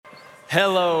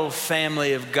Hello,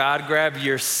 family of God. Grab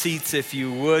your seats if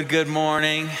you would. Good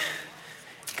morning.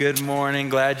 Good morning.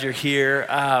 Glad you're here.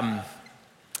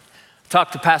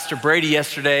 Talked to Pastor Brady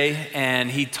yesterday,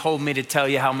 and he told me to tell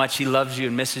you how much he loves you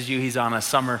and misses you. He's on a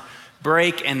summer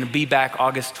break and be back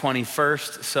August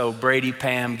 21st. So Brady,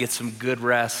 Pam, get some good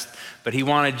rest. But he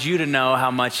wanted you to know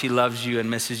how much he loves you and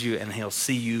misses you, and he'll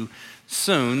see you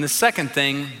soon. The second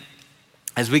thing,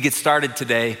 as we get started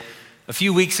today, a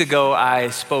few weeks ago, I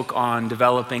spoke on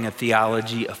developing a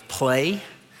theology of play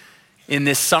in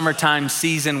this summertime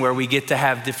season where we get to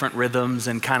have different rhythms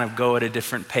and kind of go at a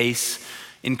different pace,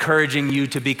 encouraging you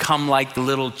to become like the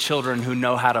little children who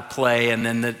know how to play. And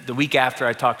then the week after,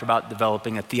 I talked about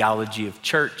developing a theology of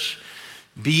church,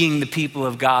 being the people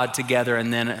of God together.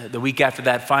 And then the week after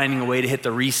that, finding a way to hit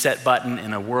the reset button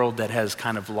in a world that has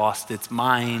kind of lost its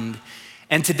mind.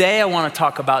 And today I want to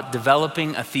talk about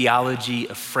developing a theology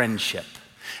of friendship.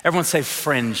 Everyone say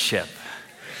friendship.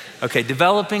 Okay,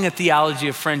 developing a theology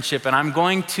of friendship. And I'm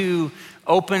going to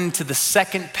open to the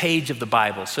second page of the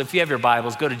Bible. So if you have your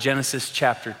Bibles, go to Genesis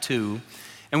chapter 2.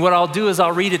 And what I'll do is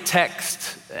I'll read a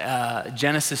text,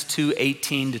 Genesis 2,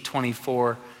 18 to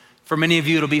 24. For many of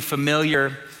you, it'll be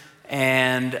familiar.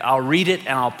 And I'll read it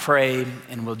and I'll pray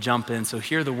and we'll jump in. So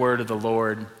hear the word of the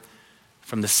Lord.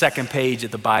 From the second page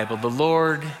of the Bible, the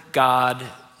Lord God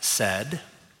said,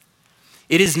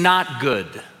 "It is not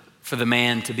good for the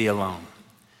man to be alone,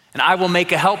 and I will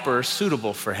make a helper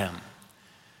suitable for him."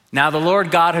 Now the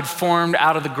Lord God had formed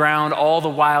out of the ground all the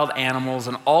wild animals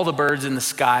and all the birds in the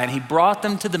sky, and he brought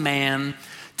them to the man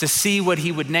to see what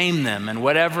he would name them. And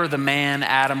whatever the man,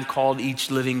 Adam, called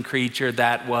each living creature,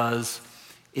 that was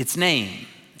its name.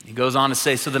 He goes on to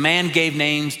say, so the man gave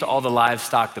names to all the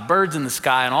livestock, the birds in the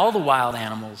sky, and all the wild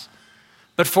animals.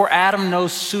 But for Adam, no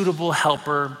suitable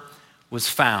helper was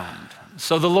found.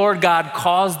 So the Lord God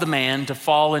caused the man to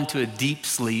fall into a deep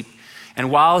sleep. And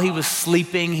while he was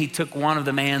sleeping, he took one of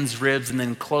the man's ribs and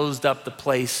then closed up the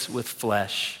place with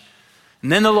flesh.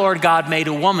 And then the Lord God made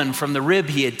a woman from the rib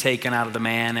he had taken out of the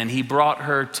man, and he brought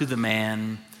her to the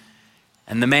man.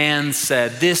 And the man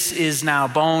said, "This is now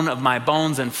bone of my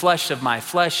bones and flesh of my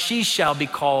flesh. She shall be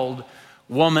called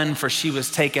woman, for she was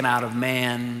taken out of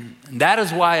man. And that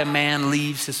is why a man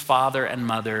leaves his father and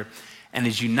mother and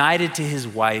is united to his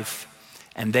wife,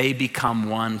 and they become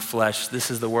one flesh."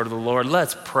 This is the word of the Lord.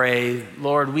 Let's pray.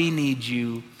 Lord, we need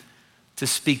you to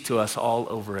speak to us all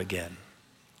over again.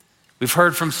 We've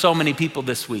heard from so many people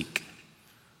this week.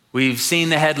 We've seen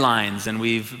the headlines and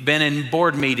we've been in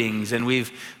board meetings and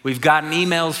we've gotten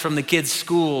emails from the kids'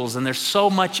 schools, and there's so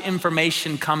much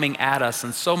information coming at us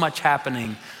and so much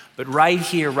happening. But right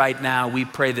here, right now, we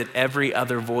pray that every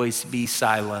other voice be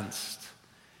silenced.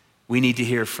 We need to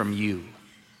hear from you.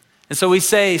 And so we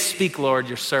say, speak, Lord,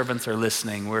 your servants are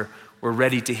listening. We're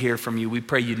ready to hear from you. We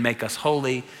pray you'd make us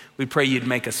holy. We pray you'd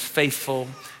make us faithful.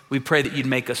 We pray that you'd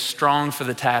make us strong for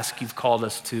the task you've called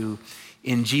us to.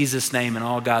 In Jesus' name, and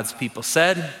all God's people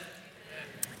said,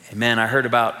 amen. I heard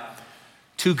about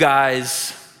two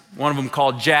guys, one of them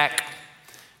called Jack,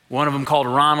 one of them called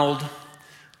Ronald,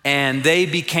 and they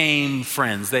became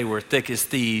friends. They were thick as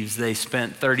thieves. They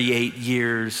spent 38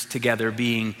 years together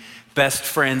being best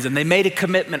friends, and they made a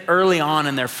commitment early on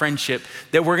in their friendship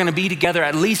that we're gonna be together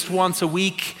at least once a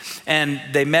week. And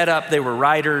they met up, they were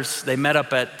writers, they met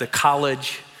up at the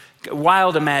college.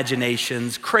 Wild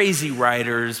imaginations, crazy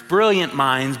writers, brilliant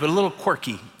minds, but a little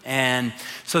quirky. And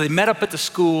so they met up at the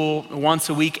school once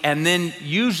a week, and then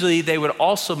usually they would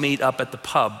also meet up at the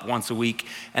pub once a week,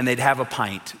 and they'd have a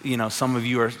pint. You know, some of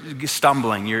you are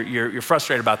stumbling. You're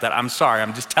frustrated about that. I'm sorry.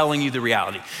 I'm just telling you the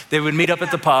reality. They would meet up at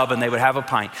the pub, and they would have a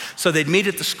pint. So they'd meet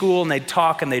at the school, and they'd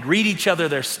talk, and they'd read each other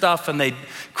their stuff, and they'd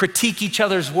critique each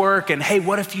other's work. And hey,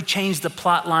 what if you changed the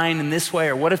plot line in this way,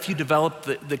 or what if you developed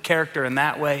the character in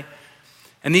that way?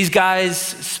 And these guys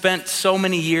spent so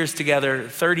many years together,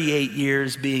 38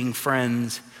 years being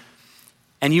friends.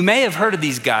 And you may have heard of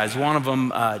these guys. One of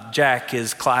them, Jack,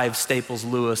 is Clive Staples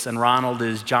Lewis, and Ronald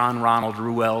is John Ronald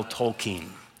Reuel Tolkien.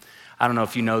 I don't know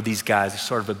if you know these guys. They're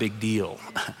sort of a big deal.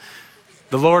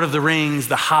 The Lord of the Rings,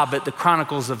 The Hobbit, The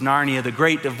Chronicles of Narnia, The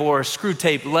Great Divorce,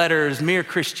 Screwtape Letters, Mere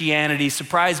Christianity,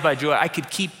 Surprised by Joy. I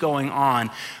could keep going on.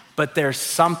 But there's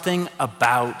something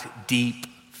about deep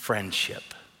friendship.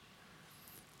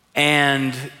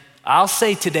 And I'll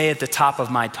say today at the top of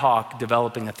my talk,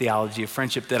 developing a theology of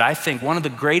friendship, that I think one of the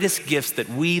greatest gifts that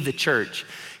we, the church,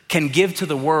 can give to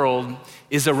the world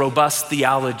is a robust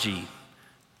theology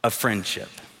of friendship.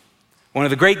 One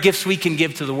of the great gifts we can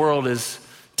give to the world is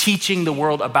teaching the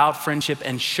world about friendship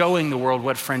and showing the world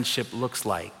what friendship looks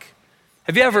like.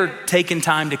 Have you ever taken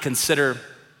time to consider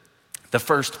the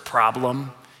first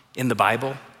problem in the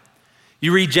Bible.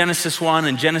 You read Genesis 1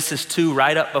 and Genesis 2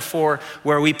 right up before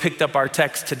where we picked up our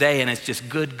text today, and it's just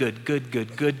good, good, good,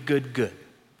 good, good, good, good.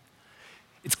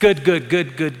 It's good, good,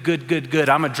 good, good, good, good, good.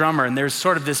 I'm a drummer, and there's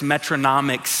sort of this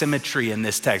metronomic symmetry in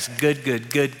this text. Good,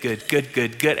 good, good, good, good,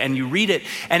 good, good. And you read it,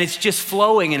 and it's just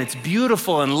flowing, and it's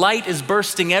beautiful, and light is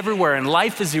bursting everywhere, and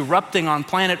life is erupting on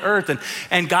planet Earth.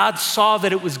 And God saw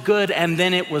that it was good, and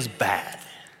then it was bad.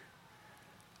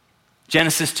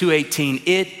 Genesis 2:18,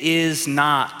 it is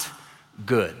not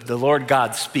good. The Lord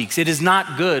God speaks. It is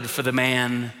not good for the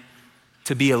man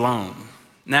to be alone.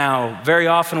 Now, very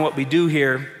often what we do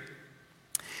here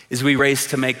is we race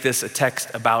to make this a text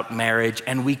about marriage,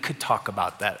 and we could talk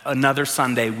about that. Another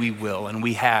Sunday we will, and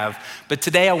we have. But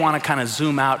today I want to kind of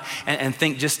zoom out and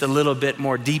think just a little bit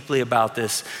more deeply about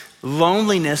this.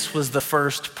 Loneliness was the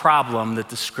first problem that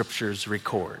the scriptures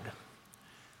record.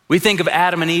 We think of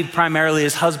Adam and Eve primarily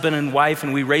as husband and wife,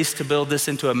 and we race to build this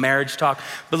into a marriage talk.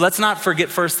 But let's not forget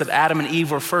first that Adam and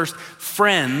Eve were first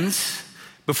friends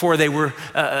before they were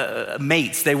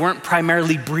mates. They weren't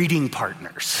primarily breeding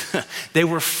partners. They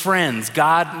were friends.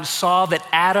 God saw that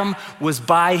Adam was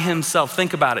by himself.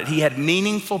 Think about it. He had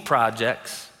meaningful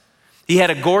projects. He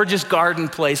had a gorgeous garden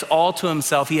place all to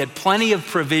himself. He had plenty of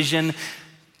provision,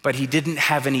 but he didn't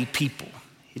have any people.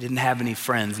 He didn't have any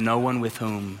friends, no one with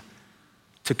whom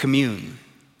to commune.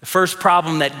 The first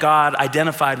problem that God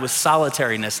identified was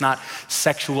solitariness, not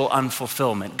sexual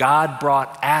unfulfillment. God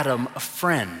brought Adam a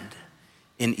friend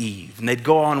in Eve. And they'd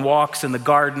go on walks in the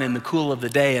garden in the cool of the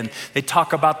day, and they'd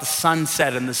talk about the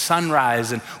sunset and the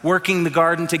sunrise and working the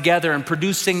garden together and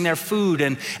producing their food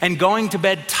and going to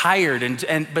bed tired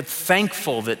but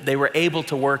thankful that they were able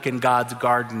to work in God's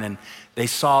garden, and they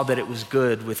saw that it was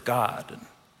good with God.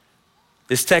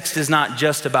 This text is not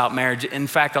just about marriage. In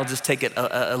fact, I'll just take it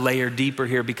a layer deeper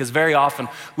here, because very often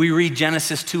we read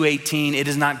Genesis 2:18, it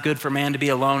is not good for man to be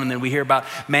alone, and then we hear about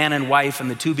man and wife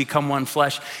and the two become one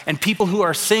flesh. And people who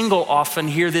are single often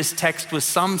hear this text with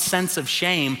some sense of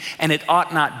shame, and it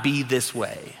ought not be this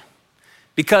way.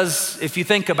 Because if you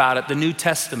think about it, the New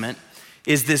Testament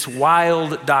is this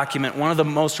wild document. One of the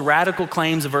most radical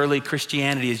claims of early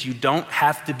Christianity is you don't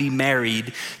have to be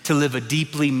married to live a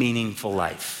deeply meaningful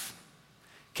life.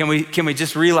 Can we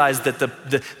just realize that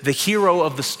the hero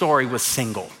of the story was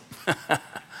single?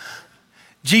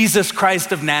 Jesus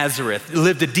Christ of Nazareth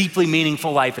lived a deeply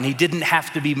meaningful life, and he didn't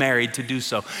have to be married to do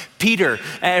so. Peter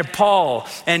and Paul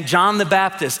and John the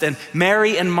Baptist and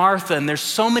Mary and Martha, and there's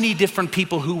so many different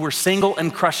people who were single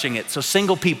and crushing it. So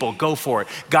single people, go for it.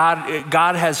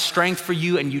 God has strength for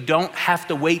you, and you don't have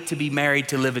to wait to be married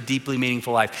to live a deeply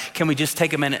meaningful life. Can we just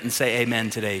take a minute and say amen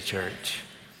today, church?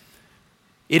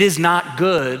 It is not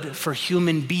good for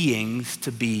human beings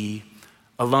to be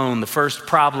alone. The first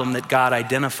problem that God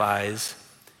identifies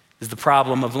is the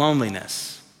problem of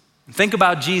loneliness. Think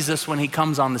about Jesus when he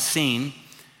comes on the scene.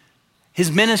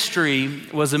 His ministry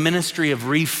was a ministry of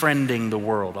refriending the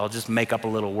world. I'll just make up a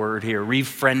little word here,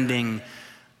 refriending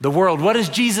the world. What does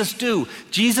Jesus do?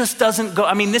 Jesus doesn't go,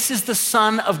 this is the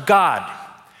Son of God,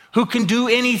 who can do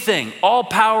anything. All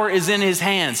power is in his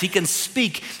hands. He can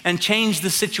speak and change the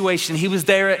situation. He was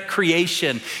there at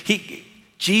creation.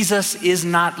 Jesus is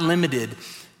not limited.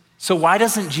 So why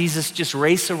doesn't Jesus just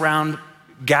race around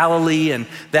Galilee and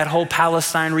that whole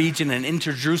Palestine region and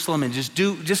into Jerusalem and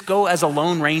just go as a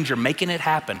lone ranger, making it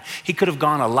happen? He could have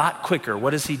gone a lot quicker.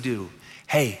 What does he do?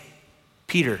 Hey,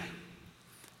 Peter,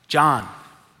 John,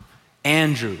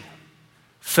 Andrew,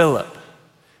 Philip,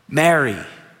 Mary,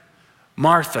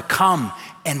 Martha, come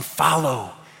and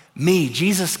follow me.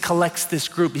 Jesus collects this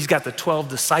group. He's got the 12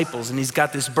 disciples, and he's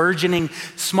got this burgeoning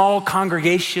small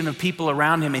congregation of people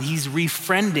around him, and he's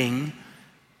refriending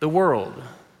the world.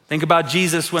 Think about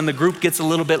Jesus when the group gets a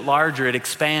little bit larger, it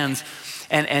expands.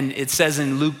 And it says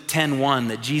in Luke 10:1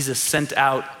 that Jesus sent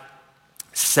out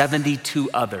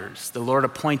 72 others. The Lord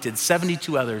appointed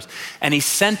 72 others, and he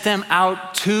sent them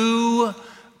out two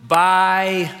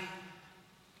by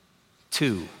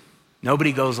two.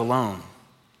 Nobody goes alone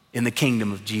in the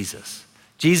kingdom of Jesus.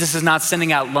 Jesus is not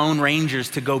sending out lone rangers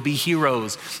to go be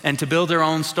heroes and to build their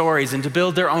own stories and to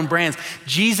build their own brands.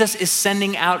 Jesus is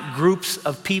sending out groups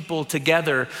of people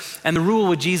together. And the rule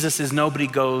with Jesus is nobody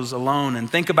goes alone. And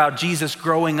think about Jesus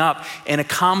growing up in a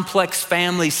complex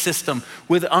family system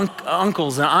with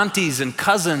uncles and aunties and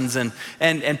cousins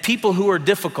and people who are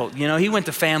difficult. You know, he went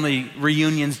to family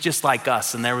reunions just like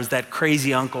us, and there was that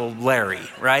crazy Uncle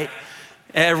Larry, right?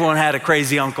 Everyone had a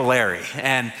crazy Uncle Larry.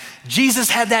 And Jesus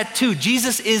had that too.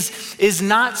 Jesus is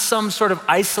not some sort of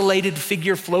isolated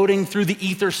figure floating through the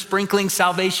ether, sprinkling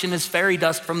salvation as fairy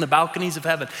dust from the balconies of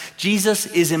heaven. Jesus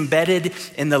is embedded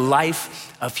in the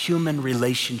life of human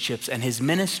relationships, and his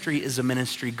ministry is a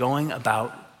ministry going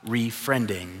about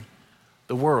refriending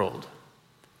the world.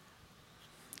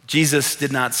 Jesus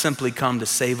did not simply come to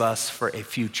save us for a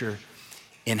future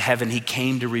in heaven. He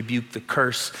came to rebuke the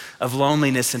curse of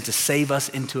loneliness and to save us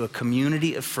into a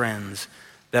community of friends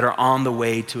that are on the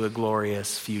way to a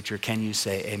glorious future. Can you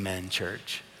say amen,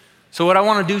 church? So what I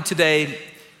want to do today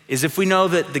is, if we know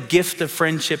that the gift of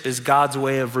friendship is God's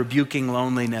way of rebuking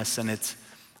loneliness and it's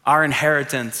our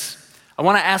inheritance, I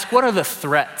want to ask, what are the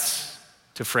threats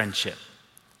to friendship?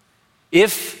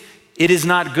 If it is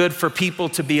not good for people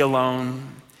to be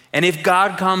alone, and if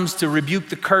God comes to rebuke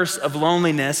the curse of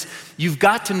loneliness, you've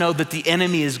got to know that the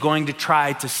enemy is going to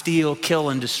try to steal, kill,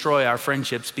 and destroy our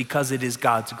friendships because it is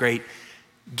God's great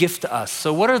gift to us.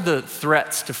 So what are the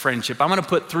threats to friendship? I'm gonna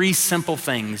put 3 simple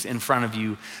things in front of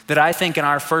you that I think in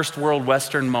our first world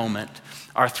Western moment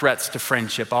are threats to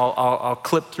friendship. I'll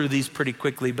clip through these pretty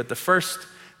quickly, but the first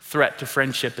threat to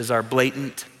friendship is our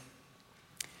blatant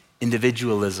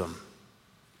individualism.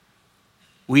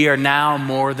 We are now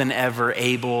more than ever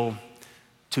able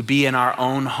to be in our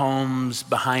own homes,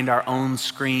 behind our own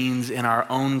screens, in our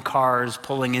own cars,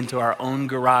 pulling into our own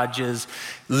garages,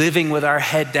 living with our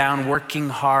head down, working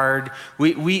hard.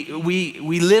 We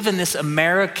live in this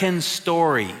American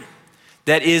story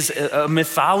that is a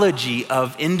mythology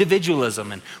of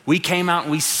individualism. And we came out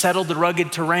and we settled the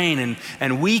rugged terrain,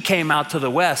 and we came out to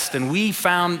the West, and we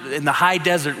found in the high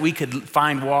desert we could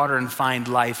find water and find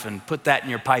life and put that in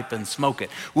your pipe and smoke it.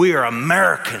 We are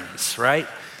Americans, right?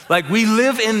 Like, we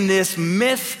live in this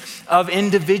myth of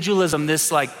individualism,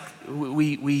 this like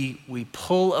we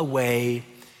pull away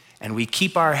and we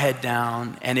keep our head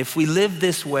down, and if we live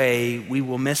this way, we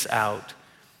will miss out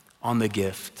on the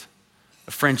gift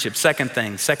of friendship. Second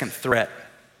threat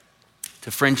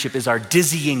to friendship is our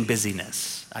dizzying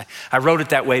busyness. I wrote it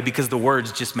that way because the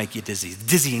words just make you dizzy.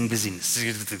 Dizzying busyness.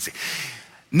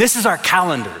 And this is our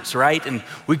calendars, right? And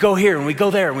we go here and we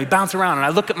go there and we bounce around. And I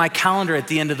look at my calendar at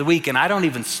the end of the week, and I don't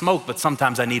even smoke, but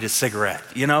sometimes I need a cigarette,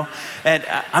 you know? And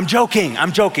I'm joking.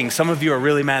 Some of you are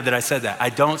really mad that I said that. I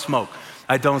don't smoke.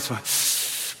 But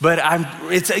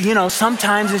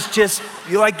sometimes it's just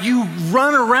like you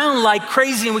run around like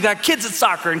crazy, and we got kids at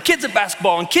soccer and kids at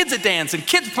basketball and kids at dance and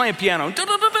kids playing piano. And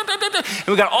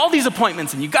we got all these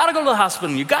appointments, and you gotta go to the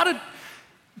hospital, and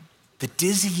the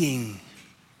dizzying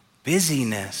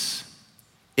busyness,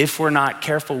 if we're not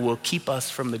careful, will keep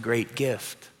us from the great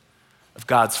gift of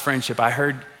God's friendship. I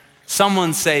heard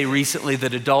someone say recently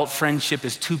that adult friendship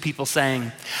is 2 people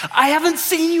saying, "I haven't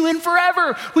seen you in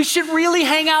forever. We should really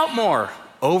hang out more,"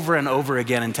 over and over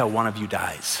again until one of you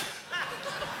dies.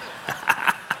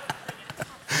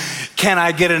 Can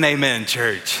I get an amen,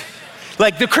 church?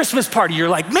 Like the Christmas party, you're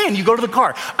like, man, you go to the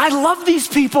car. I love these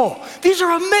people. These are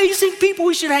amazing people.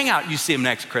 We should hang out. You see them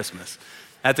next Christmas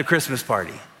at the Christmas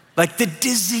party. Like the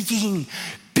dizzying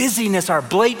busyness, our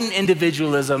blatant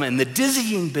individualism and the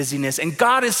dizzying busyness. And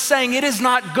God is saying it is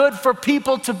not good for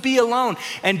people to be alone.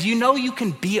 And do you know you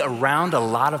can be around a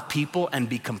lot of people and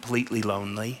be completely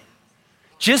lonely?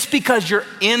 Just because you're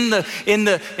in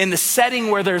the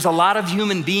setting where there's a lot of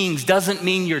human beings doesn't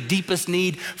mean your deepest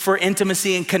need for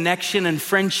intimacy and connection and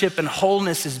friendship and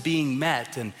wholeness is being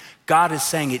met. And God is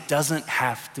saying it doesn't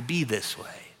have to be this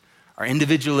way. Our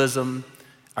individualism,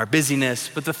 our busyness.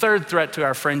 But the third threat to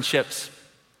our friendships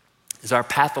is our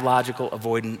pathological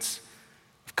avoidance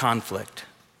of conflict.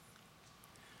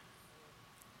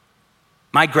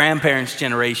 My grandparents'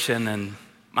 generation and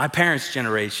my parents'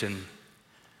 generation,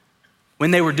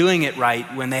 when they were doing it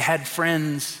right, when they had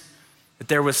friends, that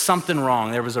there was something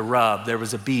wrong, there was a rub, there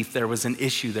was a beef, there was an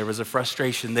issue, there was a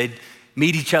frustration, they'd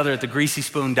meet each other at the Greasy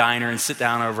Spoon Diner and sit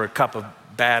down over a cup of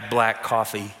bad black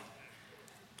coffee.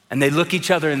 And they'd look each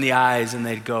other in the eyes and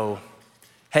they'd go,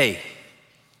 "Hey,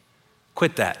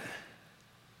 quit that.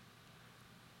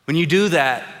 When you do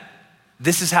that,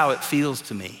 this is how it feels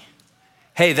to me.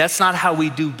 Hey, that's not how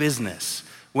we do business.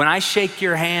 When I shake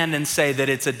your hand and say that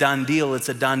it's a done deal, it's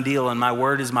a done deal, and my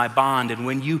word is my bond. And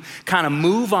when you kind of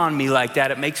move on me like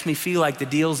that, it makes me feel like the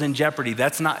deal's in jeopardy.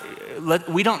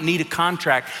 We don't need a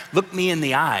contract. Look me in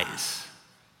the eyes."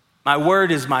 My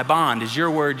word is my bond. Is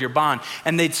your word your bond?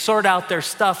 And they'd sort out their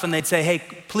stuff and they'd say, hey,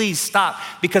 please stop,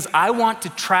 because I want to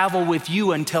travel with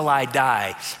you until I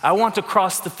die. I want to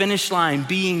cross the finish line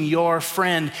being your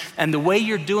friend. And the way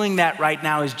you're doing that right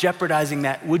now is jeopardizing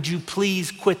that. Would you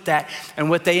please quit that? And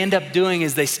what they end up doing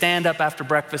is they stand up after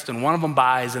breakfast and one of them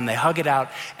buys and they hug it out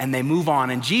and they move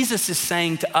on. And Jesus is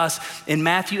saying to us in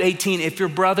Matthew 18, if your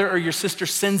brother or your sister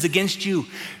sins against you,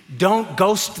 don't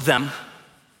ghost them.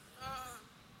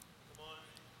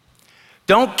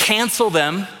 Don't cancel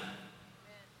them.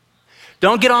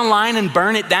 Don't get online and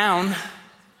burn it down.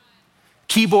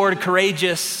 Keyboard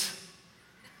courageous.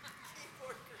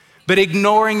 But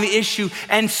ignoring the issue.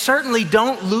 And certainly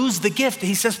don't lose the gift.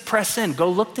 He says, press in. Go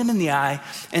look them in the eye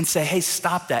and say, hey,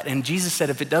 stop that. And Jesus said,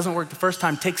 if it doesn't work the first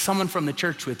time, take someone from the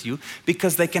church with you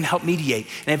because they can help mediate.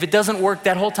 And if it doesn't work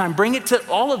that whole time, bring it to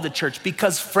all of the church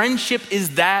because friendship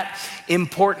is that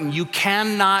important. You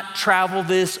cannot travel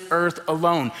this earth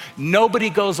alone. Nobody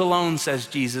goes alone, says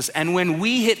Jesus. And when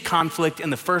we hit conflict in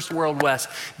the first world west,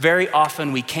 very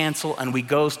often we cancel and we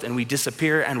ghost and we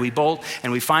disappear and we bolt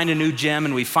and we find a new gym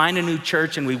and we find a new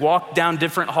church and we walk down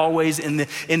different hallways in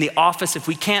the office. If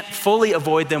we can't fully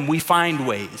avoid them, we find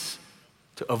ways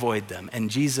to avoid them.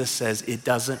 And Jesus says it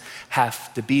doesn't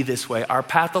have to be this way. Our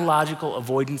pathological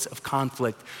avoidance of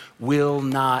conflict will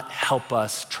not help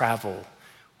us travel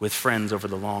with friends over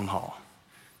the long haul.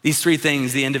 These three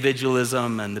things, the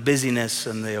individualism and the busyness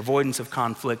and the avoidance of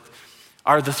conflict,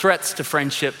 are the threats to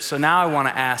friendship. So now I want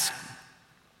to ask,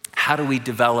 how do we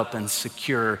develop and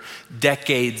secure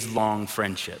decades-long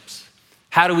friendships?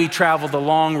 How do we travel the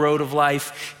long road of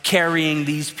life, carrying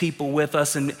these people with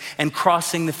us and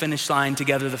crossing the finish line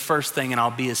together? The first thing, and I'll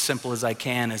be as simple as I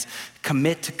can, is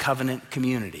commit to covenant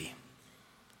community.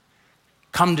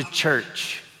 Come to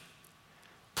church.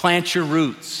 Plant your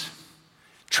roots.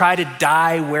 Try to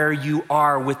die where you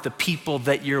are with the people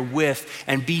that you're with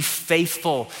and be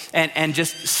faithful and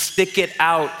just stick it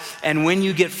out. And when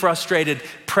you get frustrated,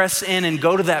 press in and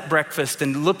go to that breakfast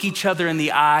and look each other in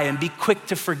the eye and be quick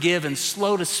to forgive and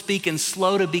slow to speak and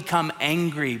slow to become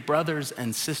angry. Brothers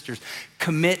and sisters,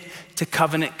 commit to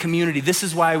covenant community. This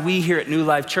is why we here at New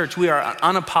Life Church, we are an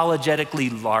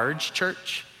unapologetically large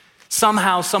church.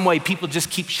 Somehow, some way, people just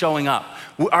keep showing up.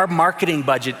 Our marketing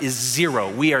budget is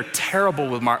zero. We are terrible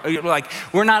with marketing.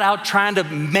 We're not out trying to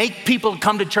make people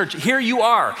come to church. Here you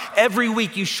are. Every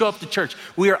week you show up to church.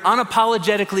 We are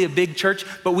unapologetically a big church,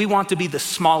 but we want to be the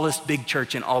smallest big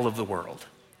church in all of the world.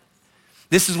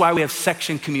 This is why we have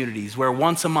section communities where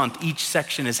once a month, each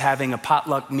section is having a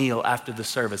potluck meal after the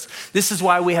service. This is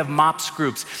why we have MOPS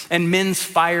groups and men's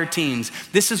fire teams.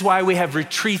 This is why we have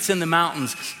retreats in the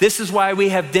mountains. This is why we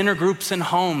have dinner groups in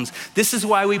homes. This is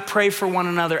why we pray for one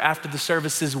another after the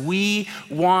services. We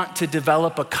want to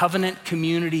develop a covenant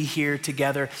community here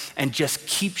together and just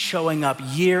keep showing up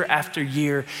year after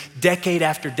year, decade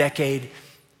after decade.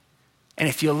 And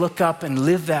if you look up and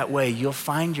live that way, you'll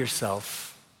find yourself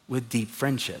with deep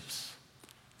friendships.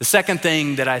 The second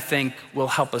thing that I think will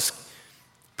help us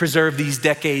preserve these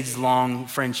decades-long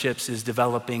friendships is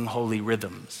developing holy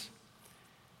rhythms.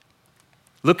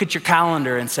 Look at your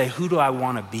calendar and say, who do I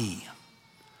want to be?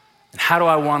 And how do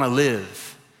I want to live?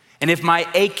 And if my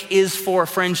ache is for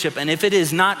friendship, and if it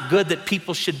is not good that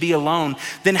people should be alone,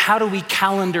 then how do we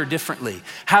calendar differently?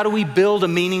 How do we build a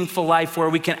meaningful life where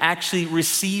we can actually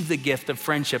receive the gift of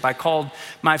friendship? I called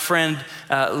my friend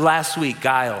last week,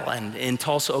 Guile, in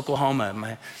Tulsa,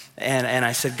 Oklahoma, and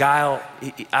I said, Guile,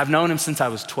 I've known him since I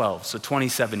was 12, so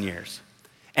 27 years.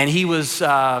 And he was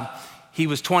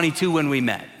 22 when we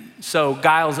met. So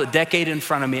Guile's a decade in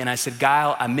front of me, and I said,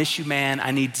 Guile, I miss you, man.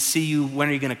 I need to see you. When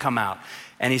are you gonna come out?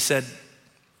 And he said,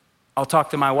 I'll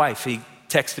talk to my wife. He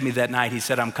texted me that night. He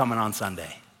said, I'm coming on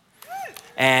Sunday.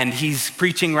 And he's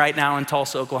preaching right now in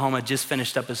Tulsa, Oklahoma, just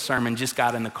finished up his sermon, just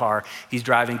got in the car. He's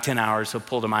driving 10 hours, so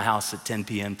pull to my house at 10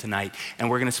 p.m. tonight.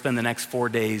 And we're gonna spend the next 4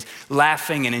 days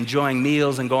laughing and enjoying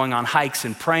meals and going on hikes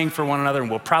and praying for one another. And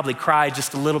we'll probably cry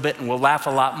just a little bit and we'll laugh a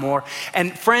lot more.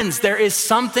 And friends, there is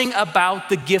something about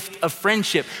the gift of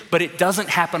friendship, but it doesn't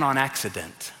happen on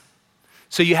accident.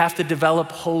 So you have to develop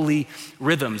holy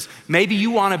rhythms. Maybe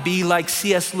you want to be like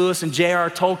C.S. Lewis and J.R.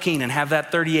 Tolkien and have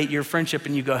that 38-year friendship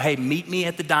and you go, hey, meet me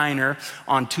at the diner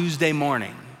on Tuesday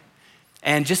morning.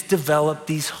 And just develop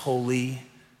these holy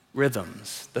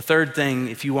rhythms. The third thing,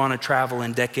 if you want to travel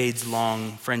in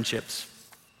decades-long friendships,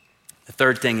 the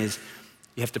third thing is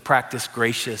you have to practice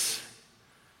gracious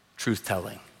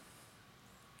truth-telling.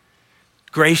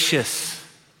 Gracious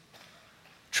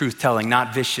truth-telling,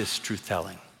 not vicious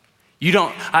truth-telling.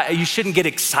 You shouldn't get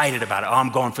excited about it. Oh,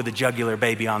 I'm going for the jugular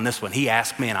baby on this one. He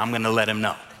asked me and I'm gonna let him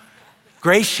know.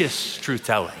 Gracious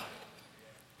truth-telling.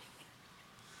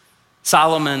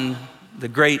 Solomon, the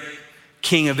great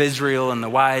king of Israel and the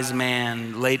wise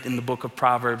man, late in the book of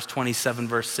Proverbs 27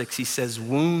 verse 6, he says,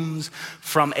 wounds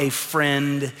from a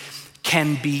friend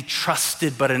can be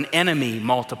trusted, but an enemy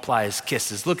multiplies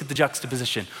kisses. Look at the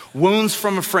juxtaposition. Wounds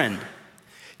from a friend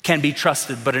can be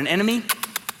trusted, but an enemy,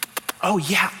 oh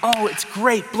yeah, oh, it's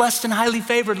great, blessed and highly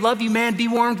favored, love you, man, be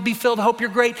warmed, be filled, hope you're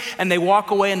great. And they walk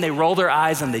away and they roll their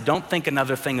eyes and they don't think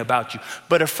another thing about you.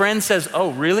 But a friend says,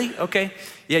 oh, really? Okay,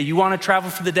 yeah, you wanna travel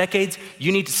for the decades?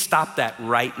 You need to stop that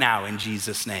right now in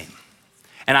Jesus' name.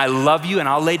 And I love you and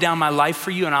I'll lay down my life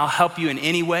for you and I'll help you in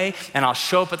any way and I'll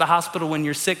show up at the hospital when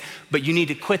you're sick, but you need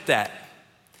to quit that.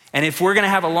 And if we're gonna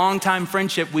have a long time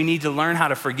friendship, we need to learn how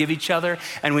to forgive each other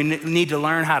and we need to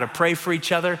learn how to pray for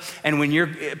each other. And when your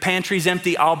pantry's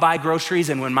empty, I'll buy groceries.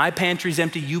 And when my pantry's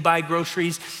empty, you buy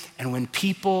groceries. And when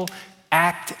people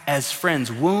act as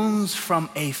friends, wounds from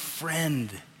a friend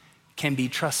can be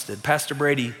trusted. Pastor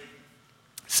Brady,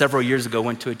 several years ago,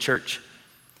 went to a church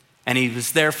and he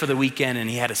was there for the weekend and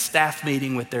he had a staff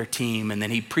meeting with their team and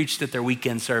then he preached at their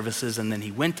weekend services and then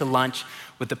he went to lunch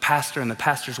with the pastor and the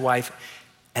pastor's wife.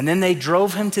 And then they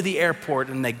drove him to the airport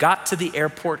and they got to the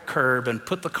airport curb and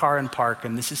put the car in park.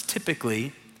 And this is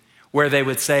typically where they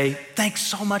would say, thanks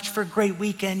so much for a great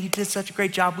weekend. You did such a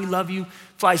great job. We love you.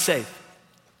 Fly safe.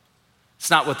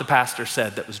 It's not what the pastor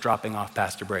said that was dropping off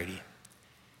Pastor Brady.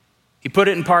 He put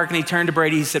it in park and he turned to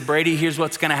Brady. He said, Brady, here's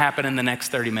what's gonna happen in the next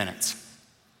 30 minutes.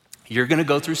 You're gonna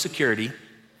go through security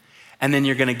and then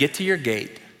you're gonna get to your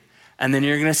gate and then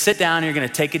you're gonna sit down, you're gonna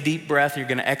take a deep breath, you're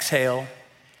gonna exhale,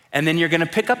 and then you're gonna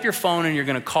pick up your phone and you're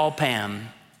gonna call Pam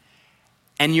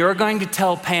and you're going to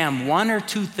tell Pam one or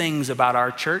two things about our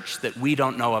church that we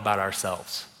don't know about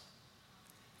ourselves.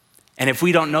 And if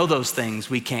we don't know those things,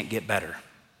 we can't get better.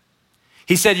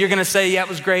 He said, you're gonna say, yeah, it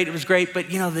was great, but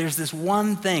there's this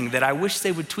one thing that I wish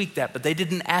they would tweak that, but they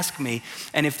didn't ask me.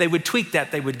 And if they would tweak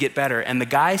that, they would get better. And the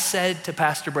guy said to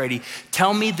Pastor Brady,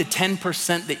 tell me the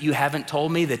 10% that you haven't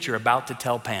told me that you're about to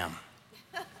tell Pam.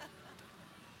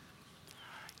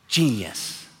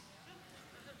 Genius.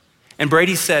 And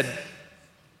Brady said,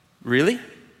 really?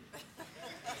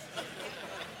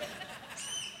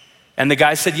 And the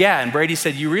guy said, yeah. And Brady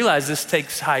said, you realize this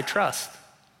takes high trust.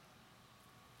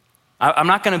 I'm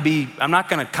not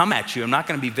gonna come at you. I'm not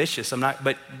gonna be vicious.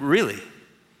 But really?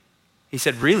 He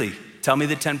said, really? Tell me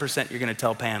the 10% you're gonna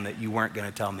tell Pam that you weren't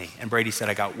gonna tell me. And Brady said,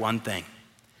 I got one thing.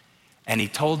 And he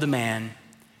told the man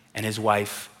and his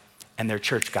wife and their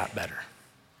church got better.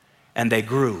 And they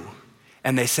grew.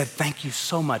 And they said, thank you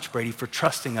so much, Brady, for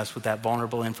trusting us with that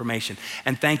vulnerable information.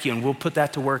 And thank you, and we'll put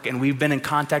that to work. And we've been in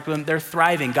contact with them. They're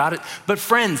thriving, got it. But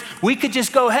friends, we could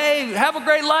just go, hey, have a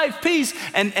great life, peace.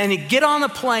 And get on the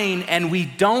plane and we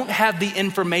don't have the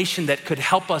information that could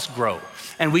help us grow.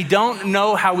 And we don't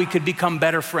know how we could become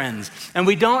better friends. And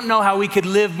we don't know how we could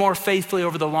live more faithfully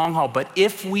over the long haul. But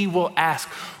if we will ask,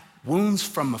 wounds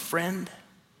from a friend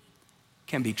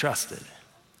can be trusted,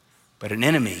 but an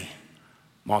enemy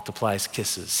multiplies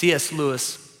kisses. C.S.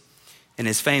 Lewis, in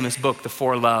his famous book, The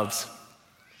Four Loves,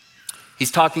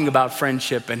 he's talking about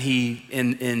friendship and he,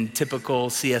 in typical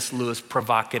C.S. Lewis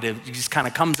provocative, he just kind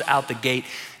of comes out the gate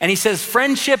and he says,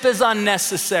 friendship is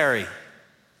unnecessary,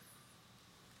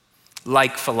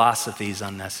 like philosophy is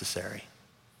unnecessary,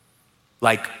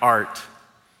 like art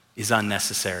is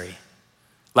unnecessary,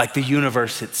 like the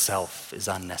universe itself is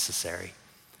unnecessary.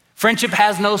 Friendship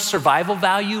has no survival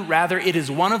value. Rather, it is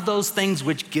one of those things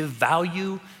which give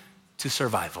value to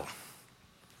survival.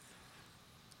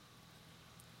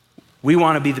 We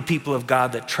want to be the people of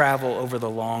God that travel over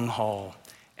the long haul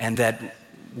and that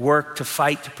work to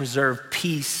fight to preserve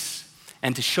peace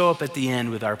and to show up at the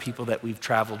end with our people that we've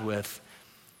traveled with.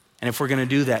 And if we're going to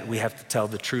do that, we have to tell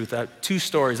the truth. Two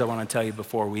stories I want to tell you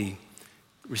before we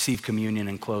receive communion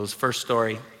and close. First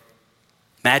story,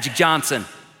 Magic Johnson.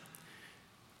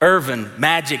 Earvin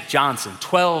Magic Johnson,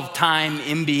 12-time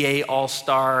NBA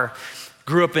All-Star,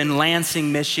 grew up in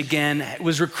Lansing, Michigan,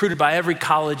 was recruited by every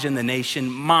college in the nation,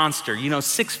 monster,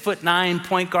 6'9"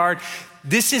 point guard.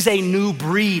 This is a new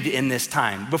breed in this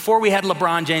time. Before we had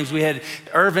LeBron James, we had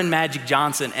Earvin Magic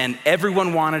Johnson, and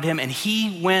everyone wanted him, and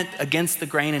he went against the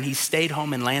grain, and he stayed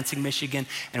home in Lansing, Michigan,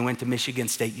 and went to Michigan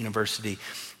State University.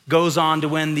 Goes on to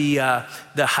win the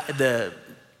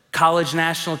college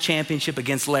national championship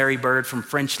against Larry Bird from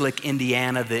French Lick,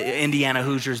 Indiana. The Indiana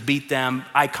Hoosiers beat them,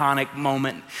 iconic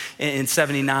moment in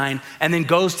 79, and then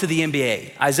goes to the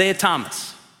NBA. Isaiah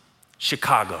Thomas,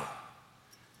 Chicago,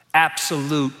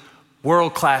 absolute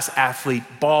world-class athlete,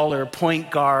 baller,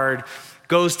 point guard,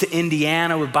 goes to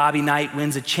Indiana with Bobby Knight,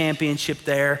 wins a championship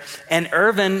there. And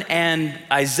Irvin and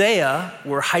Isaiah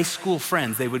were high school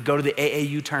friends. They would go to the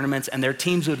AAU tournaments and their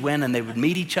teams would win and they would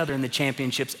meet each other in the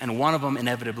championships and one of them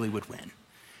inevitably would win.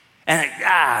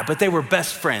 But they were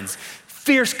best friends,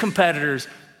 fierce competitors,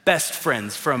 best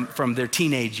friends from their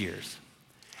teenage years.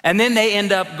 And then they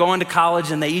end up going to college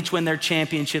and they each win their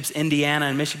championships, Indiana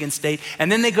and Michigan State.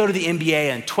 And then they go to the NBA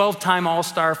and 12-time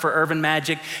All-Star for Earvin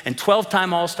Magic and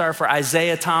 12-time All-Star for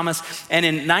Isaiah Thomas. And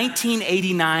in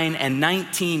 1989 and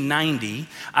 1990,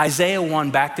 Isaiah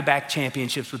won back-to-back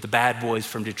championships with the bad boys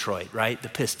from Detroit, right? The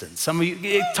Pistons. Some of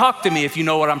you, talk to me if you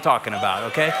know what I'm talking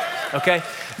about, okay?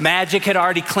 Magic had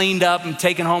already cleaned up and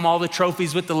taken home all the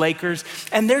trophies with the Lakers.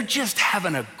 And they're just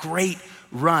having a great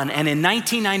run. And in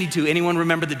 1992, anyone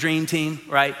remember the Dream Team,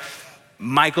 right?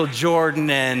 Michael Jordan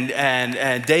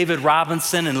and David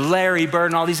Robinson and Larry Bird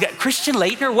and all these guys. Christian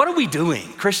Laettner, what are we doing?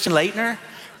 Christian Laettner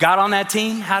got on that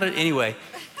team? Anyway,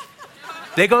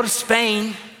 they go to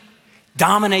Spain,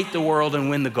 dominate the world and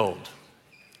win the gold.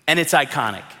 And it's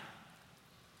iconic.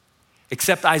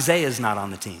 Except Isaiah's not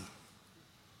on the team,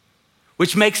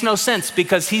 which makes no sense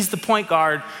because he's the point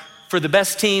guard for the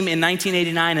best team in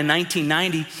 1989 and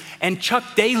 1990. And Chuck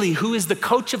Daly, who is the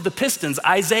coach of the Pistons,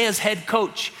 Isaiah's head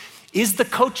coach, is the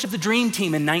coach of the Dream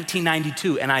Team in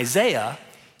 1992. And Isaiah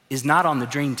is not on the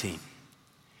Dream Team.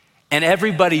 And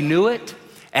everybody knew it.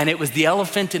 And it was the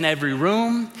elephant in every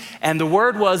room. And the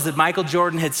word was that Michael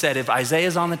Jordan had said, if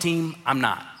Isaiah's on the team, I'm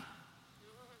not.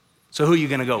 So who are you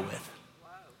gonna go with?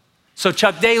 So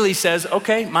Chuck Daly says,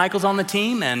 okay, Michael's on the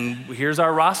team and here's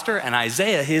our roster. And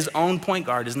Isaiah, his own point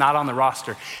guard, is not on the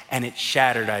roster. And it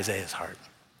shattered Isaiah's heart.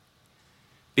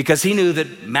 Because he knew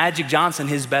that Magic Johnson,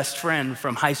 his best friend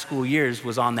from high school years,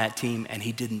 was on that team and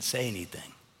he didn't say anything.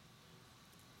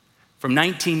 From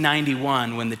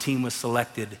 1991, when the team was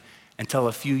selected, until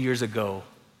a few years ago,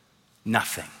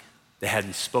 nothing. They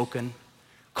hadn't spoken.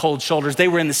 Cold shoulders. They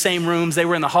were in the same rooms. They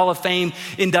were in the Hall of Fame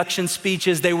induction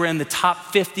speeches. They were in the top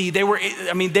 50. They were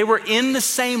in the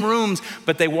same rooms,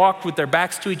 but they walked with their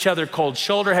backs to each other, cold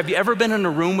shoulder. Have you ever been in a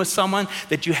room with someone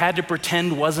that you had to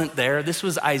pretend wasn't there? This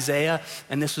was Isaiah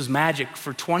and this was Magic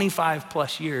for 25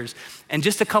 plus years. And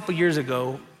just a couple years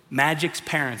ago, Magic's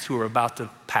parents, who were about to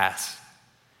pass,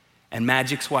 and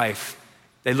Magic's wife,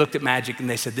 they looked at Magic and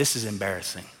they said, this is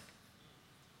embarrassing.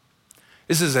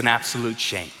 This is an absolute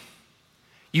shame.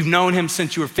 You've known him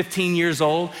since you were 15 years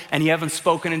old and you haven't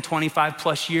spoken in 25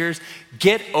 plus years.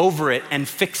 Get over it and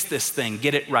fix this thing.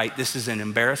 Get it right. This is an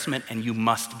embarrassment and you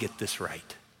must get this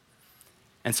right.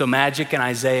 And so Magic and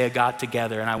Isaiah got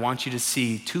together and I want you to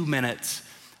see 2 minutes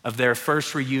of their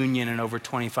first reunion in over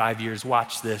 25 years.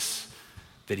 Watch this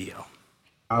video.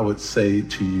 I would say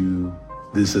to you,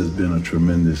 this has been a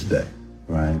tremendous day,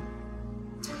 right?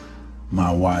 My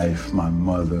wife, my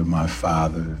mother, my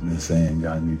father have been saying,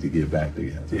 y'all need to get back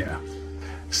together. Yeah.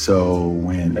 So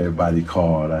when everybody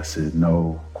called, I said,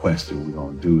 no question, we're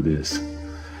gonna do this.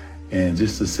 And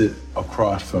just to sit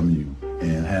across from you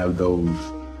and have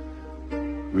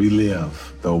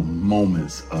relive those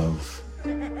moments of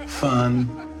fun,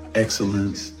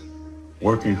 excellence,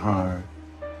 working hard,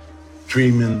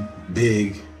 dreaming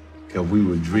big, because we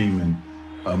were dreaming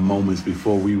of moments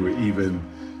before we were even.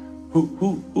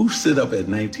 Who sit up at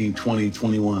 19, 20,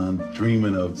 21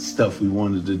 dreaming of stuff we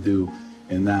wanted to do,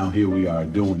 and now here we are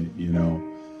doing it, you know?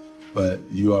 But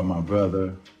you are my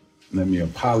brother. Let me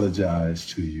apologize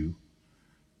to you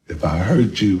if I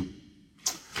hurt you,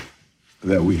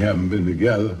 that we haven't been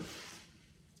together.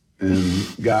 And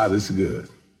God is good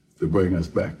to bring us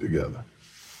back together.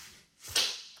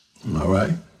 All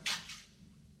right?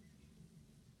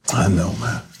 I know,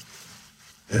 man.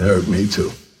 It hurt me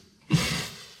too.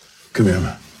 Come here,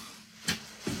 man.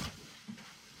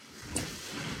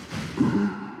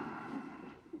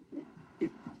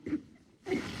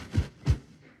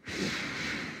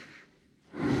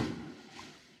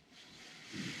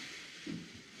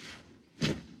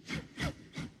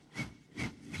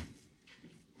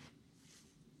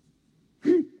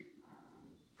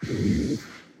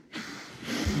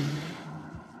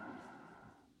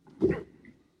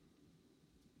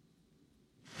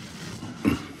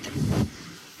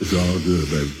 It's all good,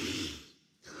 baby.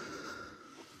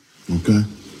 Okay?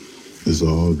 It's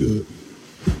all good.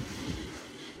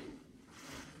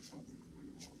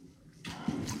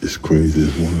 It's crazy.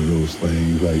 It's one of those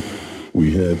things like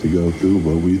we had to go through,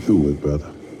 but we through it, brother.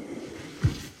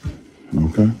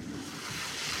 Okay?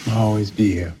 I'll always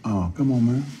be here. Oh, come on,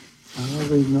 man. I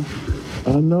already know.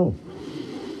 I know.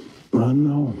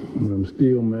 And I'm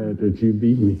still mad that you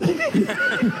beat me.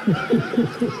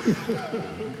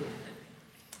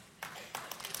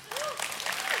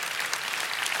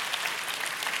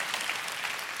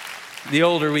 The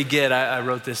older we get, I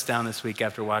wrote this down this week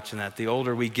after watching that. The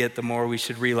older we get, the more we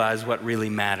should realize what really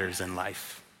matters in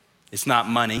life. It's not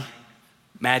money.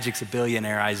 Magic's a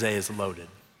billionaire, Isaiah's loaded.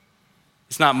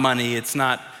 It's not money, it's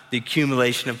not the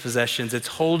accumulation of possessions. It's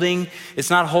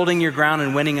not holding your ground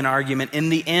and winning an argument. In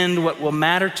the end, what will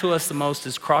matter to us the most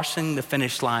is crossing the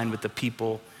finish line with the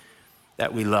people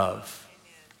that we love.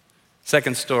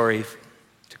 Second story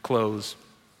to close.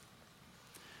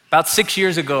 About 6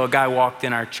 years ago, a guy walked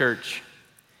in our church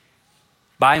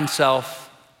by himself,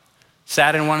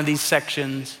 sat in one of these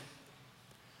sections,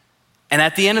 and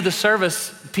at the end of the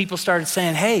service, people started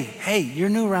saying, hey, you're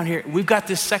new around here. We've got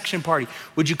this section party.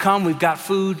 Would you come? We've got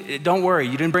food. Don't worry,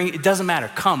 you didn't bring it. It doesn't matter.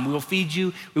 Come, we'll feed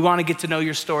you. We want to get to know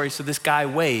your story. So this guy,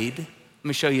 Wade, let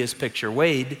me show you his picture.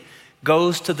 Wade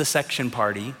goes to the section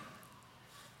party,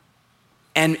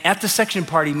 and at the section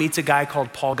party meets a guy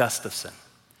called Paul Gustafson.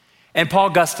 And Paul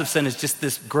Gustafson is just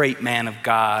this great man of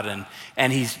God,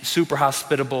 and he's super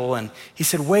hospitable. And he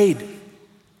said, Wade,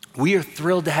 we are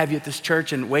thrilled to have you at this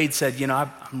church. And Wade said,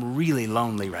 I'm really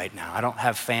lonely right now. I don't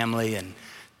have family, and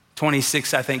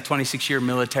 26-year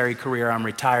military career. I'm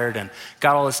retired and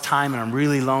got all this time, and I'm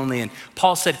really lonely. And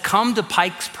Paul said, come to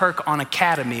Pikes Peak on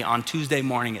Academy on Tuesday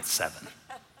morning at 7.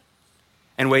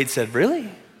 And Wade said, really?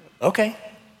 Okay.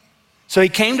 So he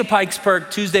came to Pikes Peak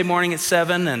Tuesday morning at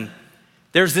 7, and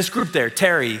there's this group there,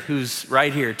 Terry, who's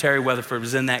right here. Terry Weatherford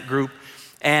was in that group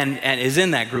and is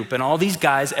in that group. And all these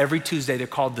guys, every Tuesday, they're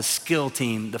called the skill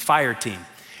team, the fire team.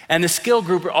 And the skill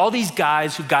group are all these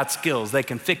guys who've got skills. They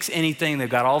can fix anything. They've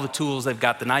got all the tools. They've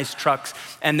got the nice trucks.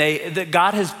 And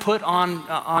God has put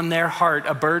on their heart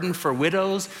a burden for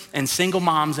widows and single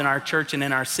moms in our church and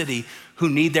in our city who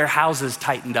need their houses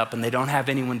tightened up, and they don't have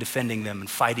anyone defending them and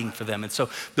fighting for them. And so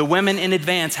the women in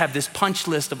advance have this punch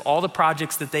list of all the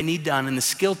projects that they need done, and the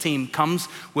skill team comes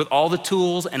with all the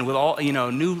tools and with all,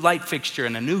 a new light fixture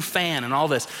and a new fan and all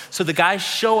this. So the guys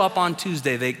show up on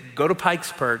Tuesday. They go to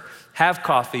Pikes Peak, have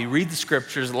coffee, read the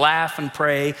scriptures, laugh and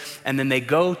pray, and then they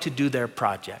go to do their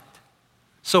project.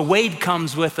 So Wade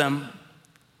comes with them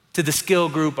to the skill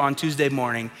group on Tuesday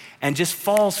morning and just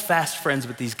falls fast friends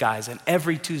with these guys. And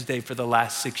every Tuesday for the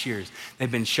last 6 years, they've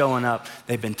been showing up,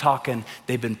 they've been talking,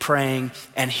 they've been praying,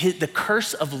 and the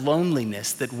curse of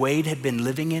loneliness that Wade had been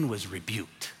living in was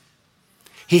rebuked.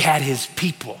 He had his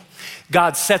people.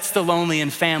 God sets the lonely in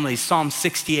families, Psalm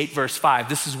 68 verse 5.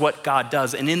 This is what God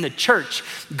does. And in the church,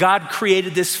 God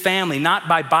created this family, not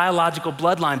by biological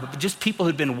bloodline, but just people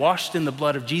who'd been washed in the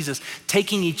blood of Jesus,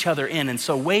 taking each other in. And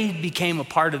so Wade became a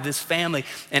part of this family.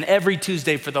 And every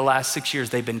Tuesday for the last 6 years,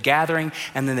 they've been gathering,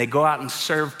 and then they go out and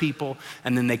serve people,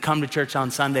 and then they come to church on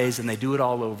Sundays, and they do it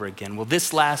all over again. Well,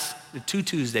 this last 2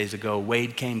 Tuesdays ago,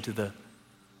 Wade came to the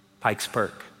Pikes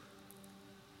Peak,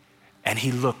 and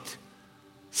he looked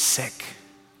sick.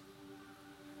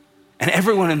 And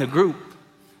everyone in the group,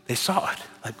 they saw it.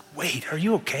 Like, Wade, are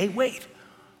you okay? Wade,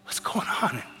 what's going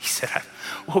on? And he said, I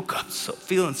woke up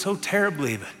feeling so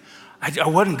terribly that I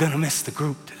wasn't gonna miss the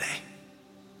group today.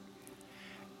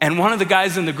 And one of the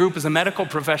guys in the group is a medical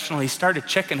professional. He started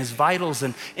checking his vitals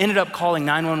and ended up calling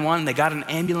 911. They got an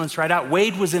ambulance right out.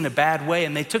 Wade was in a bad way,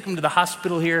 and they took him to the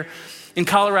hospital here in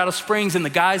Colorado Springs, and the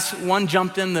guys, one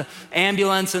jumped in the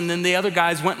ambulance, and then the other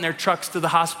guys went in their trucks to the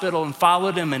hospital and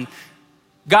followed him and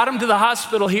got him to the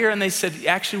hospital here. And they said,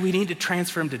 actually, we need to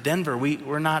transfer him to Denver.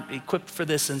 We're not equipped for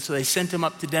this. And so they sent him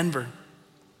up to Denver.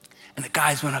 And the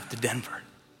guys went up to Denver.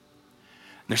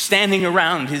 And they're standing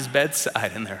around his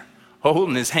bedside, and they're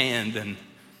holding his hand, and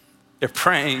they're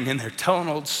praying, and they're telling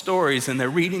old stories, and they're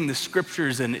reading the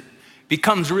scriptures, and it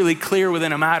becomes really clear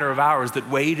within a matter of hours that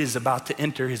Wade is about to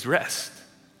enter his rest.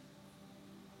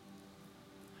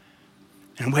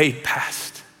 And Wade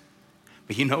passed.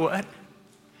 But you know what?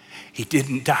 He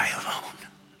didn't die alone.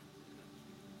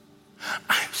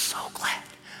 I'm so glad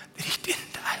that he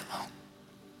didn't die alone.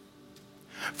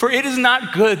 For it is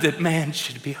not good that man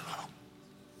should be alone.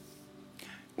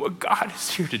 What God is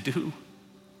here to do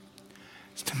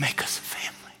is to make us a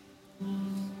family.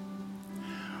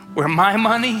 Where my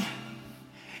money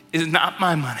is not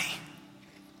my money.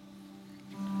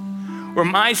 Where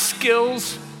my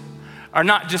skills are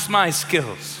not just my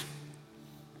skills.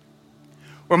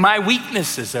 Where my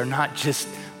weaknesses are not just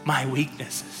my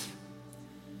weaknesses.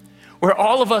 Where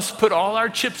all of us put all our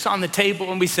chips on the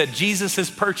table and we said, Jesus has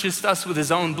purchased us with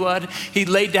his own blood. He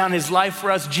laid down his life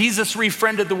for us. Jesus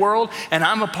refriended the world, and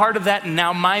I'm a part of that, and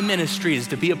now my ministry is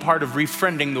to be a part of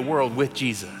refriending the world with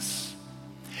Jesus.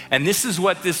 And this is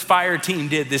what this fire team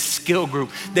did, this skill group.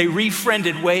 They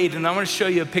refriended Wade, and I want to show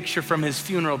you a picture from his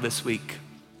funeral this week.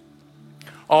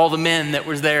 All the men that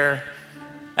was there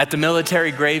at the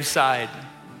military graveside.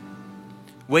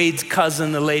 Wade's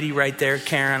cousin, the lady right there,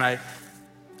 Karen, I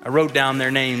wrote down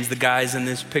their names, the guys in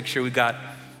this picture. We got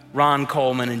Ron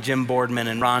Coleman and Jim Boardman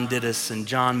and Ron Dittus and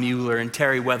John Mueller and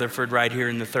Terry Weatherford right here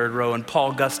in the third row, and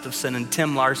Paul Gustafson and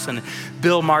Tim Larson and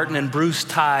Bill Martin and Bruce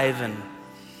Tive. And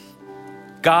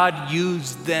God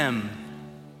used them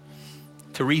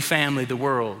to refamily the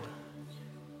world.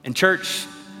 And church,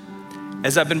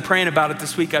 as I've been praying about it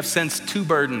this week, I've sensed two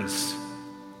burdens.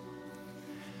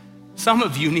 Some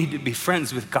of you need to be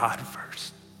friends with God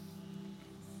first.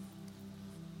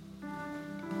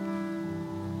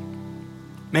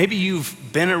 Maybe you've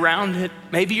been around it.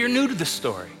 Maybe you're new to the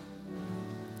story.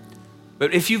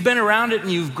 But if you've been around it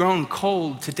and you've grown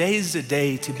cold, today's the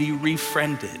day to be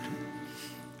refriended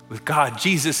with God.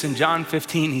 Jesus in John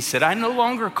 15, he said, I no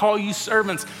longer call you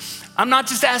servants. I'm not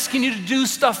just asking you to do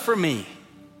stuff for me,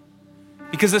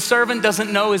 because the servant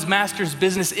doesn't know his master's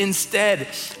business. Instead,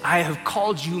 I have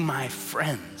called you my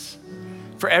friends.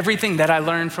 For everything that I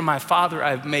learned from my Father,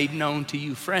 I've made known to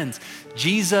you. Friends,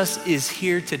 Jesus is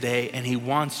here today and he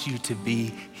wants you to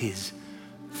be his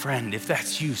friend. If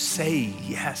that's you, say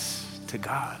yes to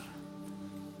God.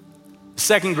 The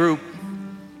second group,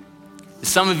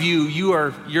 some of you,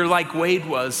 you're like Wade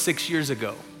was 6 years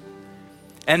ago.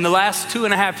 And the last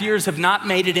 2.5 years have not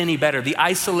made it any better. The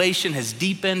isolation has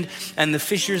deepened and the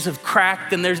fissures have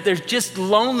cracked, and there's just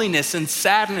loneliness and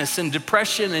sadness and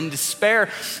depression and despair.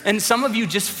 And some of you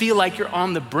just feel like you're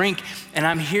on the brink. And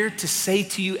I'm here to say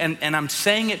to you, and I'm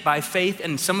saying it by faith,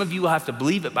 and some of you will have to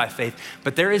believe it by faith,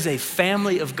 but there is a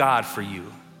family of God for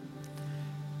you.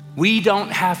 We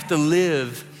don't have to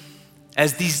live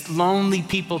as these lonely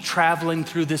people traveling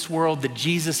through this world that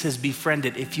Jesus has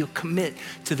befriended. If you'll commit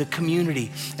to the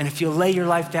community and if you'll lay your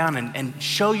life down and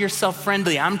show yourself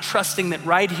friendly, I'm trusting that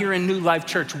right here in New Life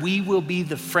Church, we will be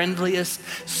the friendliest,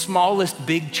 smallest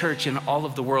big church in all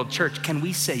of the world. Church, can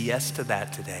we say yes to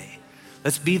that today?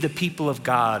 Let's be the people of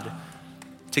God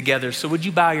together. So would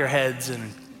you bow your heads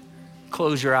and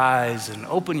close your eyes and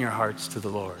open your hearts to the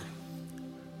Lord?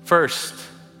 First,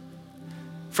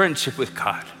 friendship with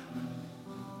God.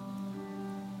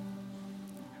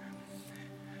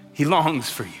 He longs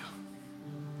for you.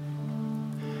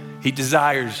 He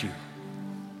desires you.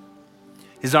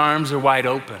 His arms are wide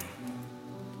open.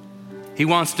 He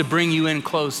wants to bring you in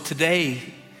close. Today,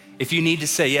 if you need to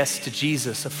say yes to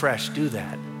Jesus afresh, do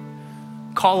that.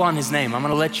 Call on his name. I'm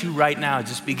gonna let you right now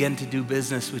just begin to do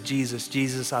business with Jesus.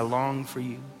 Jesus, I long for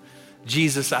you.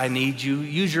 Jesus, I need you.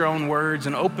 Use your own words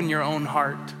and open your own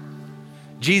heart.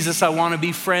 Jesus, I want to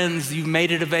be friends. You've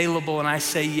made it available, and I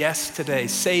say yes today.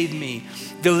 Save me,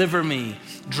 deliver me,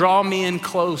 draw me in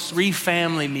close,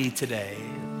 refamily me today.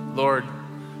 Lord,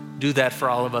 do that for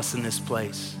all of us in this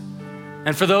place.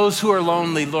 And for those who are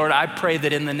lonely, Lord, I pray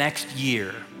that in the next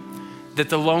year, that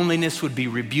the loneliness would be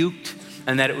rebuked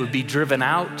and that it would be driven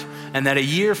out, and that a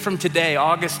year from today,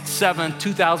 August 7th,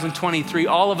 2023,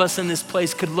 all of us in this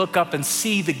place could look up and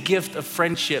see the gift of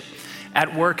friendship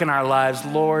at work in our lives.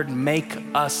 Lord, make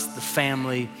us the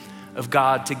family of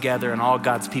God together. And all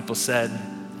God's people said,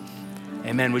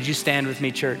 amen. Would you stand with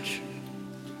me, church?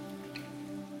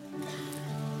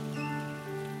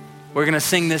 We're gonna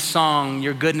sing this song,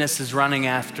 Your Goodness is Running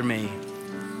After Me.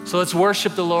 So let's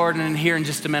worship the Lord, and here in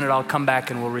just a minute, I'll come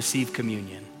back and we'll receive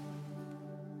communion.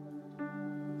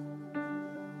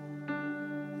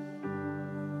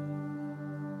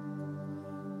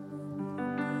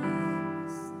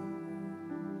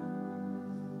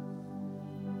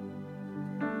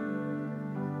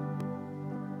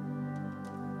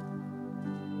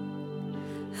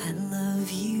 I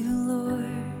love you, Lord.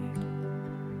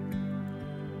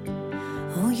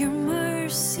 Oh, your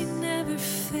mercy never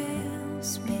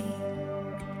fails me.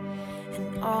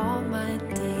 And all my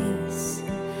days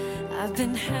I've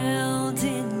been held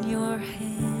in your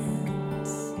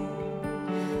hands.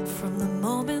 From the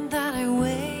moment that I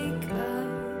wake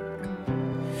up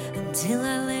until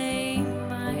I lay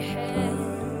my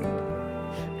head,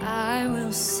 I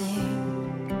will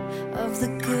sing of the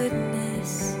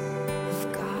goodness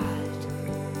of God.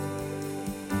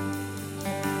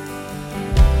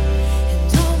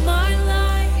 And all my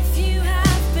life you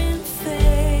have been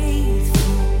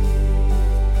faithful.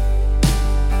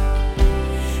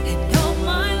 And all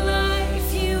my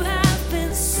life you have been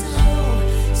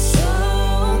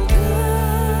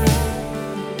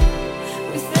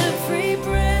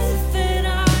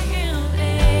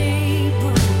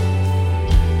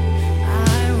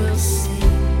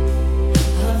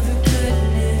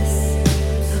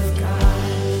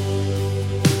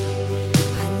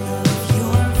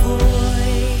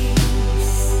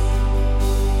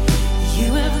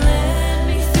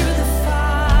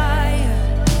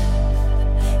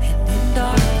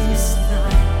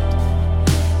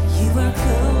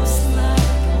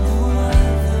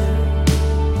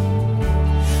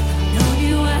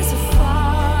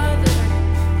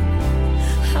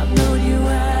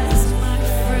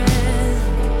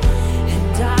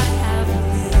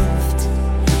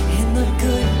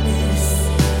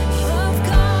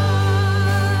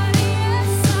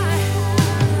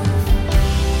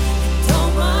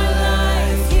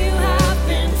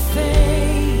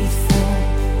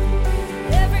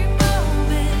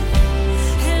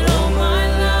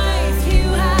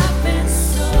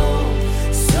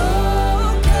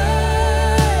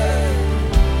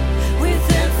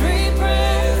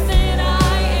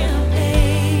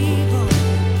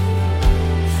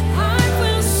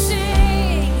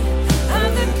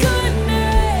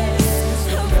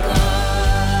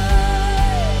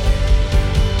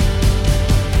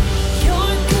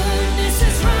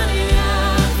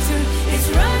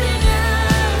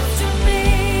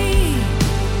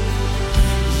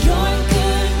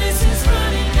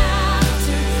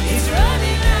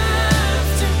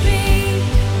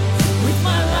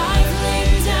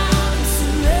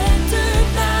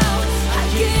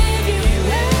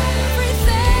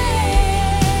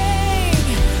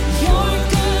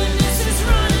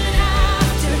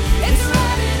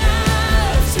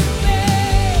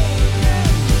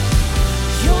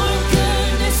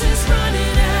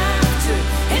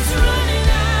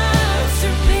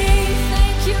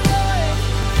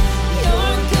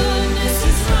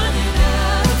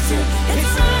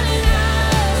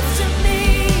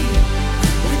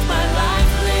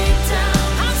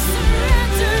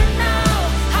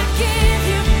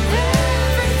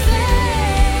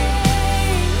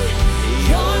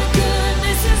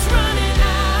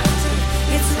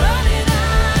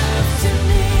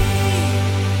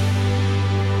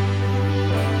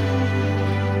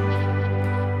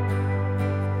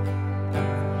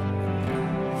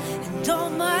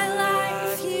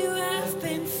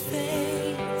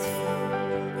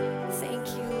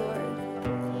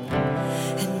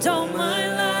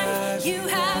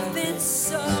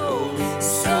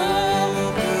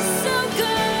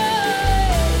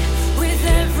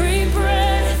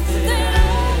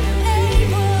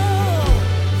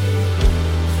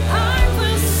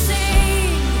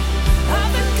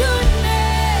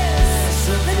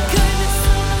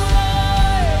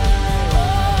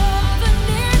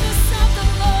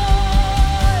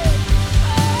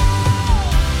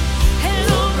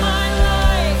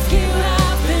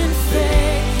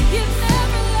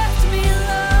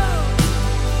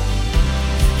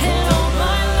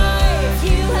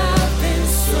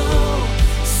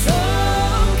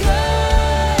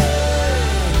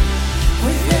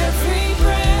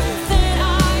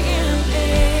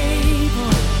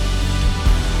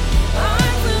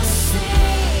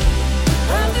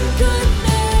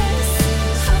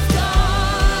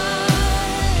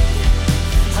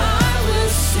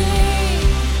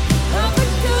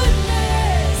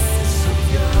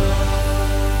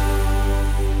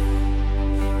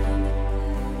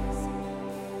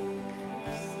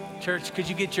Church, could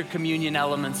you get your communion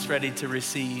elements ready to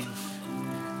receive?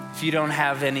 If you don't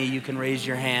have any, you can raise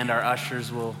your hand. Our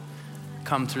ushers will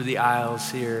come through the aisles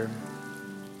here.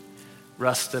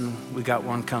 Rustin, we got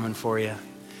one coming for you.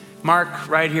 Mark,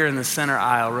 right here in the center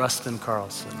aisle, Rustin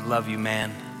Carlson. Love you,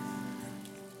 man.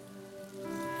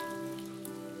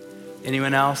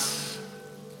 Anyone else?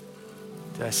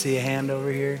 Do I see a hand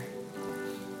over here?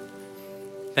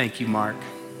 Thank you, Mark.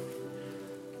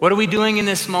 What are we doing in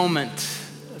this moment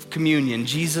of communion?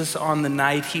 Jesus, on the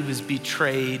night he was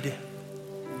betrayed,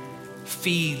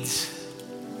 feeds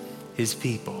his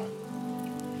people.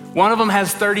 One of them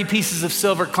has 30 pieces of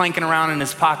silver clanking around in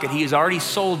his pocket. He has already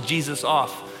sold Jesus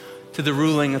off to the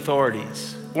ruling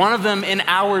authorities. One of them in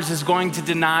hours is going to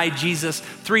deny Jesus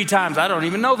 3 times. I don't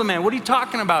even know the man. What are you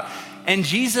talking about? And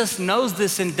Jesus knows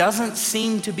this and doesn't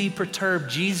seem to be perturbed.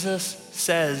 Jesus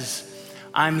says,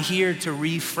 I'm here to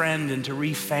re-friend and to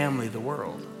re-family the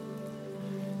world.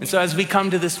 And so as we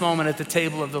come to this moment at the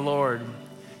table of the Lord,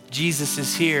 Jesus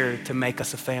is here to make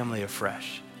us a family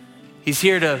afresh. He's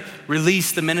here to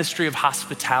release the ministry of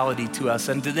hospitality to us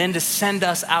and then to send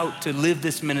us out to live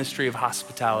this ministry of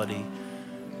hospitality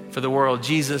for the world.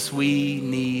 Jesus, we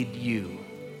need you.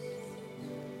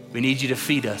 We need you to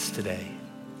feed us today.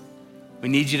 We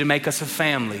need you to make us a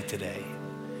family today.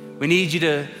 We need you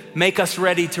to make us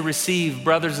ready to receive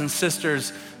brothers and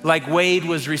sisters like Wade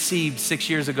was received 6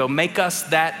 years ago. Make us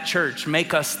that church.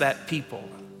 Make us that people.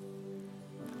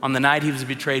 On the night he was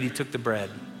betrayed, he took the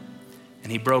bread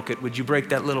and he broke it. Would you break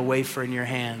that little wafer in your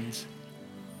hands?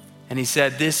 And he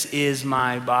said, this is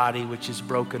my body, which is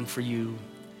broken for you.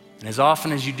 And as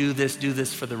often as you do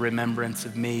this for the remembrance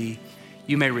of me.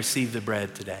 You may receive the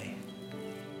bread today.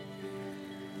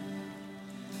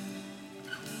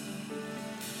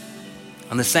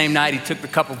 On the same night, he took the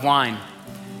cup of wine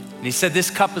and he said, this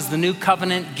cup is the new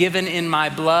covenant given in my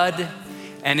blood,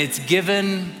 and it's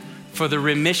given for the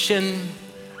remission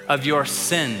of your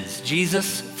sins.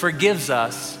 Jesus forgives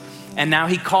us, and now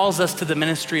he calls us to the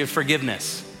ministry of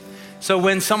forgiveness. So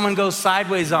when someone goes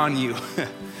sideways on you,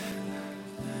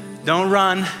 don't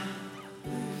run.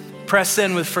 Press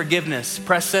in with forgiveness.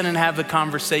 Press in and have the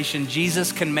conversation.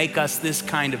 Jesus can make us this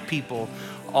kind of people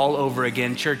all over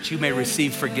again. Church, you may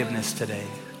receive forgiveness today.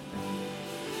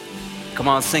 Come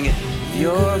on, sing it.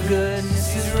 Your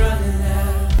goodness is running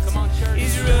out. Come on, church.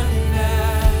 It's running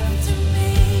out to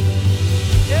me.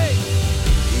 Hey.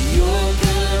 Your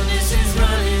goodness is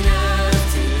running out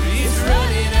to me. It's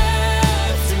running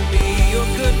out to me. Your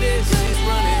goodness is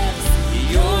running out.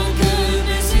 Your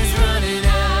goodness is running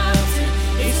out to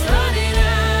me. It's running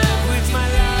out with my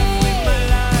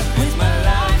life, with my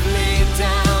life laid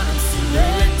down. I'm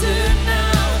surrendered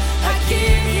now. I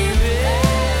give you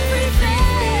everything.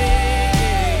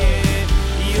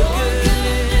 Your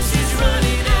goodness is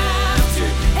running after.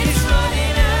 It's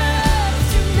running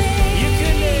after me. Your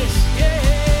goodness, yeah.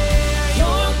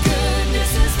 Your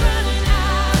goodness is running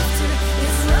after.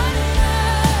 It's running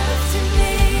after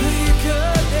me. Your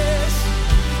goodness.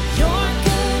 Your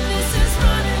goodness is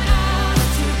running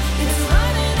after. It's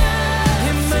running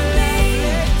after me.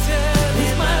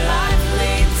 With my life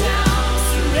laid down,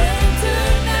 surrender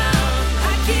now.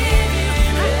 I give you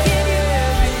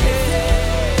everything.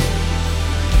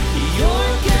 Your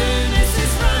goodness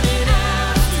is running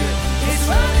after. It's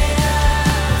running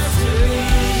after me.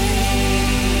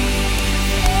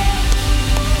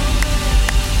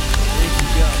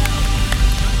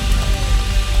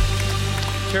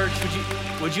 Church,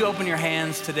 would you open your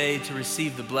hands today to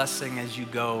receive the blessing as you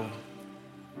go?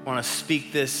 I want to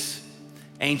speak this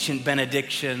ancient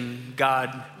benediction.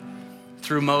 God,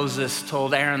 through Moses,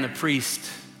 told Aaron the priest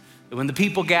that when the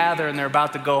people gather and they're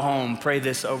about to go home, pray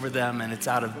this over them. And it's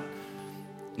out of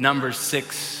Numbers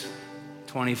 6,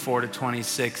 24 to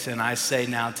 26. And I say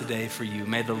now today for you,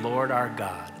 may the Lord our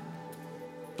God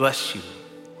bless you.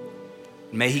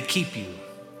 May he keep you.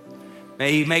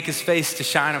 May he make his face to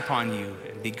shine upon you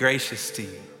and be gracious to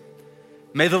you.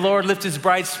 May the Lord lift his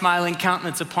bright smiling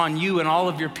countenance upon you and all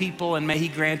of your people, and may he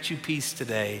grant you peace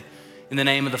today. In the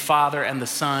name of the Father and the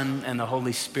Son and the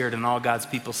Holy Spirit, and all God's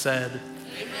people said,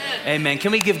 amen. Amen.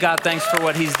 Can we give God thanks for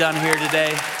what he's done here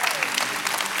today?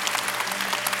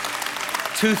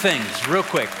 2 things, real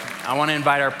quick. I want to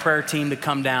invite our prayer team to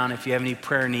come down. If you have any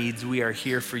prayer needs, we are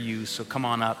here for you, so come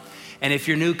on up. And if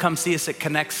you're new, come see us at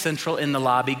Connect Central in the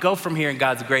lobby. Go from here in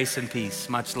God's grace and peace.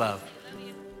 Much love.